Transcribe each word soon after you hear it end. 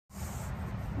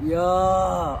Yo,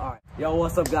 all right. Yo,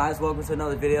 what's up, guys? Welcome to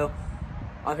another video.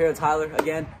 I'm here with Tyler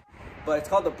again, but it's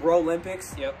called the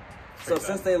BRO-lympics. Yep. So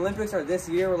since the Olympics are this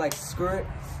year, we're like, screw it.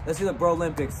 Let's do the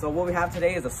BRO-lympics. So what we have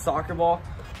today is a soccer ball,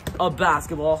 a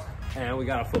basketball, and we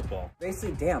got a football.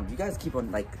 Basically, damn, you guys keep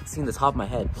on like seeing the top of my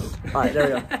head. All right,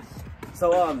 there we go.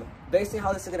 So basically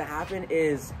how this is gonna happen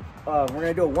is we're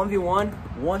gonna do a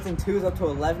 1v1, ones and twos up to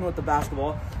 11 with the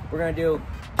basketball. We're gonna do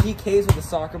PKs with the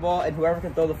soccer ball, and whoever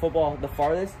can throw the football the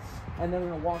farthest. And then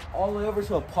we're gonna walk all the way over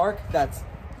to a park that's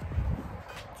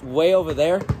way over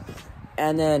there.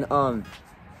 And then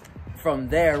from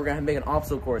there, we're gonna make an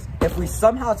obstacle course. If we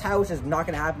somehow tie, which is not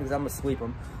gonna happen because I'm gonna sweep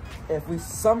them. If we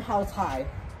somehow tie,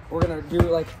 we're gonna do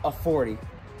like a 40.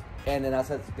 And then that's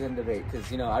gonna debate,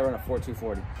 because you know I run a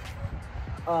 4.240.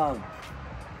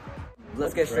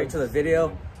 Let's get straight to the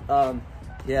video.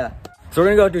 Yeah. So we're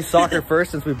gonna go do soccer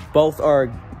first, since we both are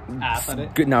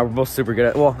good. Now we're both super good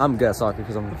at. Well, I'm good at soccer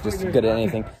because I'm just good at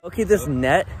anything. Okay, this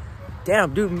net.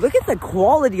 Damn, dude, look at the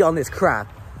quality on this crap.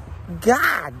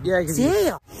 God, yeah,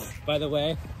 damn. By the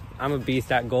way, I'm a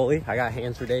beast at goalie. I got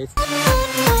hands for days.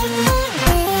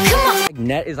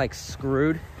 Net is like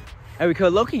screwed, and we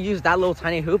could low-key use that little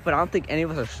tiny hoop, but I don't think any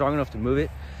of us are strong enough to move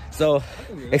it. So,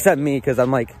 except me, because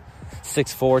I'm like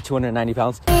 6'4", 290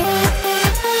 pounds.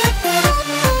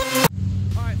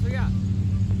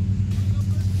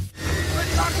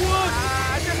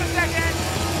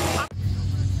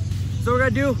 So we're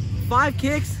gonna do 5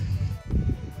 kicks.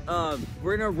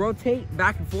 We're gonna rotate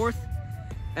back and forth,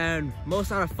 and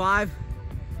most out of 5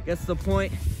 gets the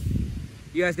point.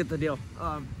 You guys get the deal.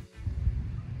 I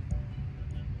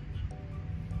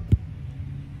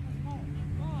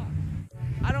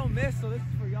don't miss, so this is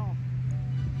for y'all.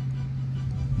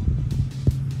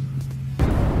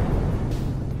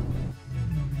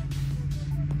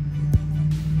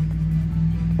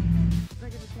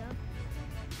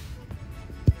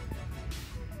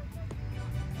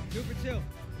 Two for 2.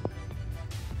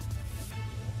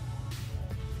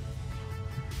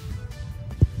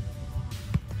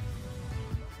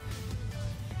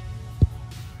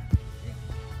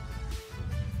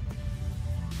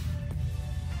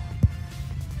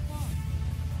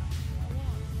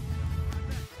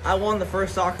 I won the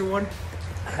first soccer one.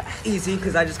 Easy,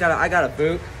 because I got a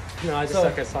boot. No, I just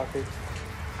suck at soccer.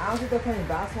 I don't think they're playing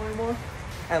basketball anymore.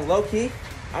 And low key,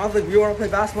 I don't think we want to play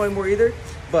basketball anymore either,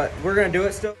 but we're gonna do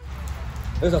it still.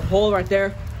 There's a pole right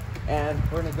there, and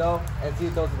we're gonna go and see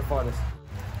who throws it the farthest.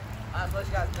 I'll let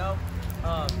you guys know,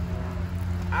 I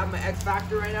have my X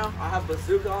Factor right now. I have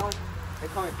bazooka on. They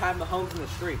call me Pat Mahomes in the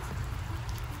streets.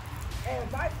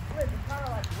 And my slip is kind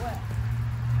of like wet.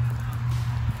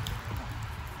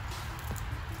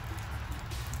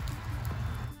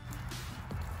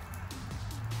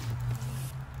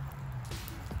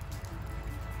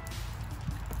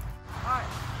 Alright,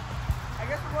 I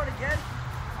guess we're going again.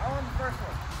 I won the first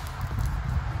one.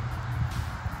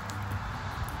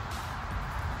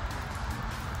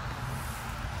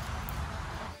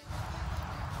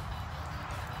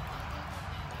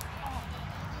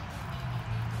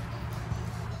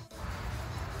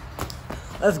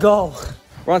 Let's go.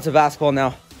 We're on to basketball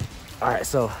now. Alright,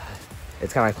 so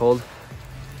it's kind of cold,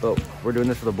 but we're doing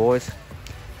this for the boys.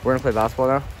 We're gonna play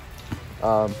basketball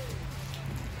now.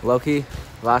 Low-key,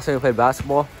 last time we played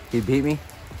basketball, he beat me.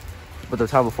 But the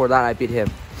time before that, I beat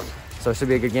him. So it should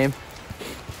be a good game.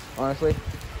 Honestly,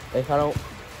 if I don't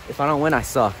win, I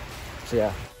suck. So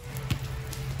yeah.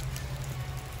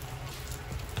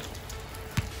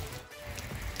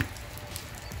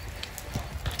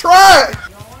 Try it!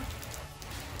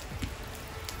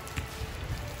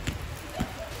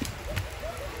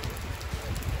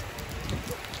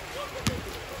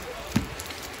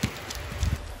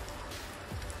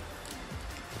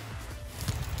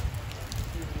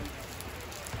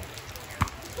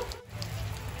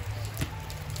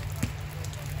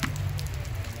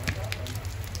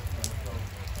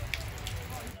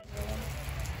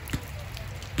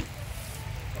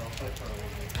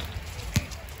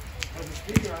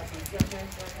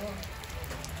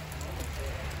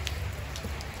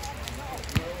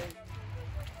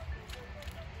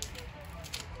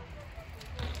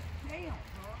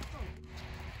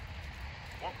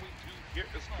 What we do here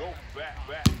is go back.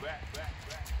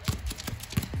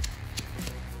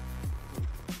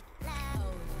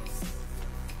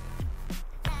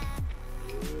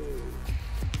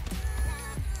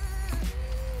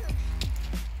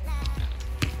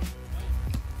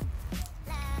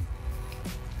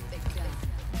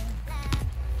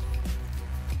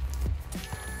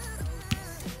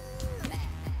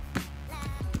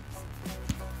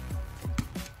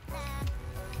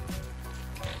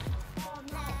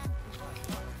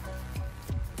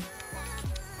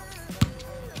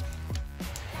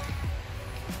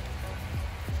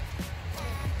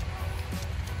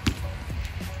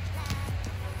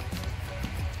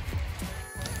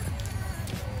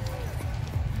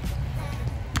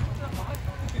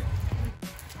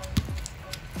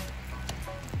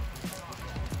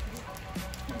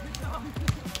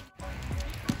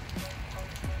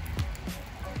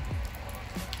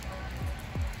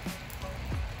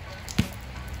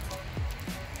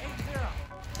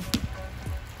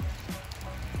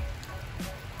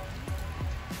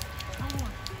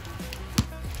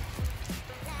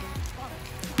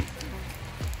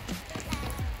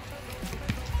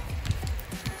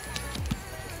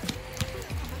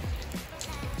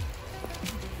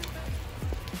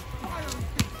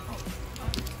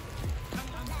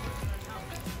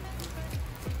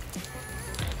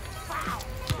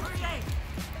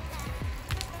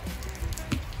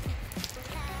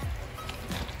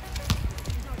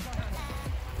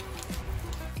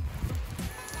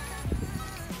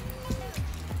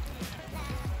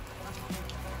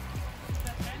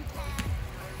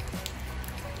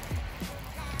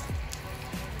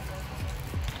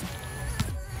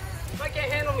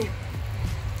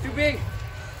 big.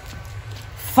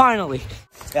 Finally.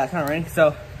 Yeah, it's kind of raining,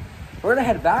 so we're gonna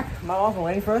head back. My mom's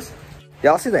waiting for us.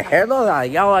 Y'all see the hair though?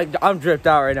 Y'all like, I'm dripped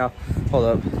out right now. Hold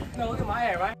up. No, look at my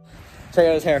hair, right? Check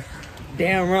out his hair.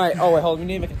 Damn right. Oh wait, hold on. We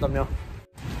need to make a thumbnail.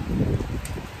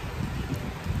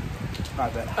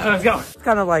 Alright, bet. Let's go. It's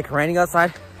kind of like raining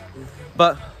outside,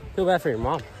 but Feel bad for your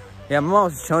mom. yeah, my mom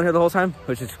was chilling here the whole time,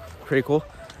 which is pretty cool.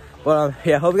 But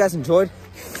yeah, hope you guys enjoyed.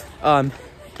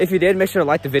 If you did, make sure to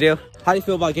like the video. How do you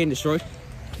feel about getting destroyed?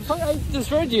 I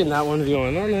destroyed you in that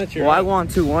 1v1. I'm not sure. Well, I won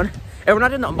 2-1. And we're not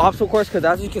doing the obstacle course because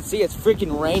as you can see, it's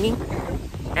freaking raining.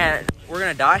 And we're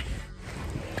gonna die.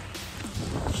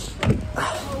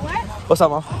 What? What's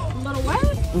up, Mom? A little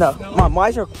what? No, Mom, why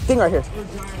is your thing right here?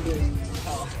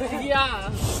 Yeah.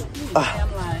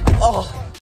 Oh.